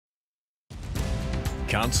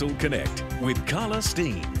Council Connect with Carla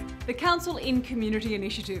Steen. The Council in Community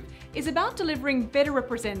initiative is about delivering better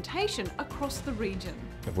representation across the region.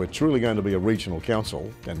 If we're truly going to be a regional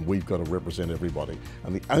council, then we've got to represent everybody.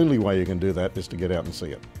 And the only way you can do that is to get out and see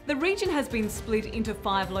it. The region has been split into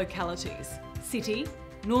 5 localities: City,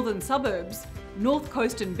 Northern Suburbs, North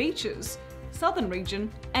Coast and Beaches, Southern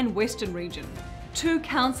Region and Western Region. 2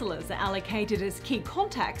 councillors are allocated as key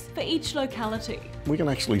contacts for each locality. We can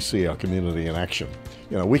actually see our community in action.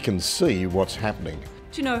 We can see what's happening.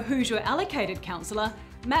 To know who's your allocated councillor,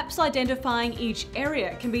 maps identifying each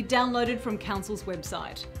area can be downloaded from Council's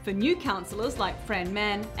website. For new councillors like Fran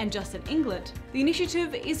Mann and Justin England, the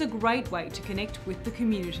initiative is a great way to connect with the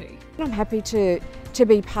community. I'm happy to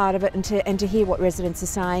be part of it and to hear what residents are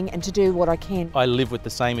saying and to do what I can. I live with the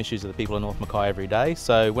same issues of the people in North Mackay every day,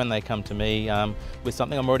 so when they come to me with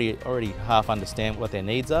something, I'm already half understand what their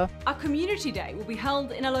needs are. A community day will be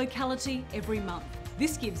held in a locality every month.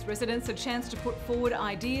 This gives residents a chance to put forward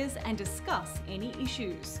ideas and discuss any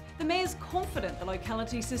issues. The Mayor's confident the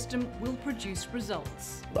locality system will produce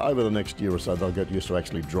results. Over the next year or so, they'll get used to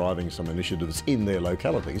actually driving some initiatives in their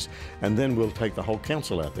localities, and then we'll take the whole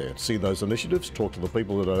council out there, see those initiatives, talk to the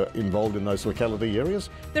people that are involved in those locality areas.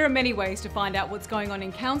 There are many ways to find out what's going on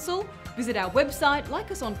in Council. Visit our website, like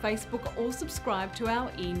us on Facebook, or subscribe to our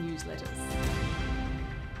e-newsletters.